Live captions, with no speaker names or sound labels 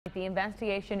The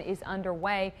investigation is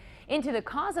underway into the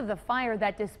cause of the fire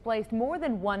that displaced more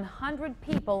than 100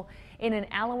 people in an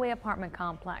Allouez apartment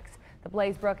complex. The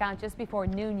blaze broke out just before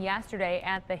noon yesterday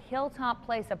at the Hilltop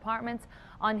Place Apartments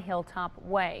on Hilltop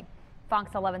Way.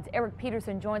 Fox 11's Eric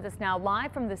Peterson joins us now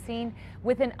live from the scene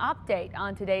with an update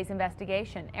on today's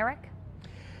investigation. Eric?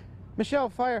 Michelle,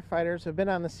 firefighters have been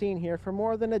on the scene here for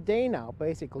more than a day now,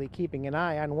 basically keeping an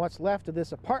eye on what's left of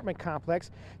this apartment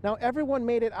complex. Now, everyone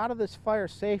made it out of this fire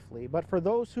safely, but for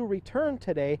those who returned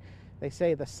today, they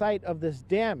say the sight of this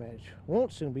damage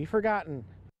won't soon be forgotten.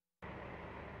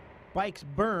 Bikes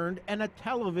burned and a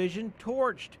television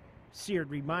torched. Seared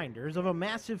reminders of a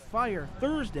massive fire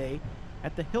Thursday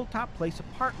at the Hilltop Place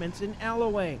Apartments in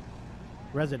Allouez.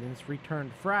 Residents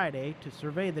returned Friday to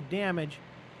survey the damage.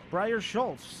 Briar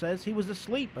Schultz says he was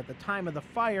asleep at the time of the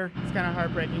fire. It's kind of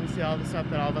heartbreaking to see all the stuff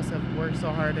that all of us have worked so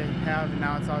hard to have, and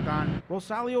now it's all gone.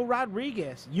 Rosalio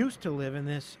Rodriguez used to live in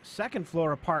this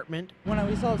second-floor apartment. When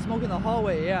we saw smoke in the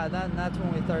hallway, that's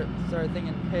when we started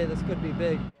thinking, hey, this could be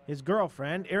big. His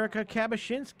girlfriend, Erica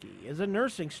Kabashinsky, is a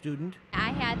nursing student. I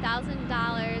had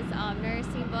 $1,000 of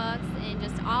nursing books, and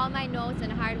just all my notes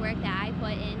and hard work that I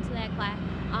put into that class,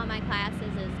 all my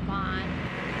classes is gone.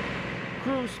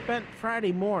 Crews spent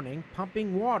Friday morning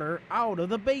pumping water out of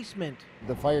the basement.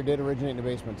 The fire did originate in the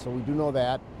basement, so we do know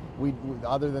that.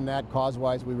 Other than that,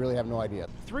 cause-wise, we really have no idea.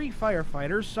 3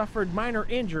 firefighters suffered minor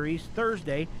injuries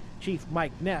Thursday. Chief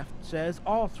Mike Neff says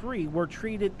all 3 were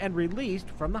treated and released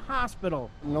from the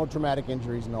hospital. No traumatic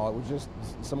injuries, no. It was just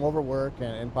some overwork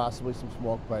and possibly some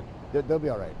smoke, but they'll be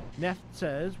all right. Neff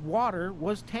says water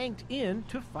was tanked in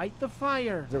to fight the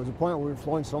fire. There was a point where we were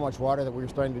flowing so much water that we were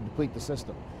starting to deplete the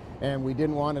system. And we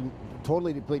didn't want to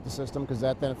totally deplete the system because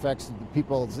that then affects the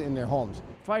people in their homes.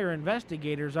 Fire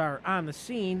investigators are on the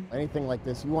scene. Anything like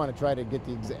this, you want to try to get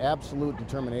the absolute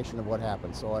determination of what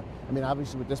happened. So, I mean,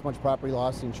 obviously with this much property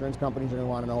loss, the insurance companies are going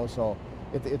to want to know, so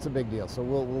it's a big deal. So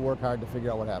we'll work hard to figure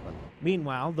out what happened.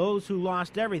 Meanwhile, those who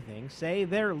lost everything say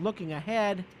they're looking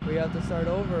ahead. We have to start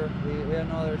over. We have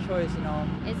no other choice, you know.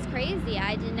 It's crazy.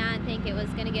 I did not think it was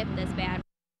going to get this bad.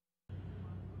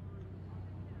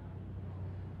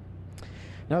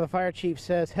 Now, the fire chief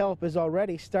says help is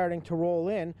already starting to roll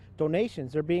in.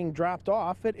 Donations are being dropped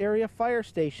off at area fire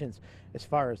stations. As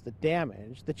far as the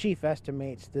damage, the chief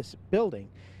estimates this building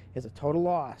is a total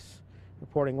loss.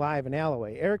 Reporting live in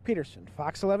Allouez, Eric Peterson,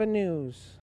 Fox 11 News.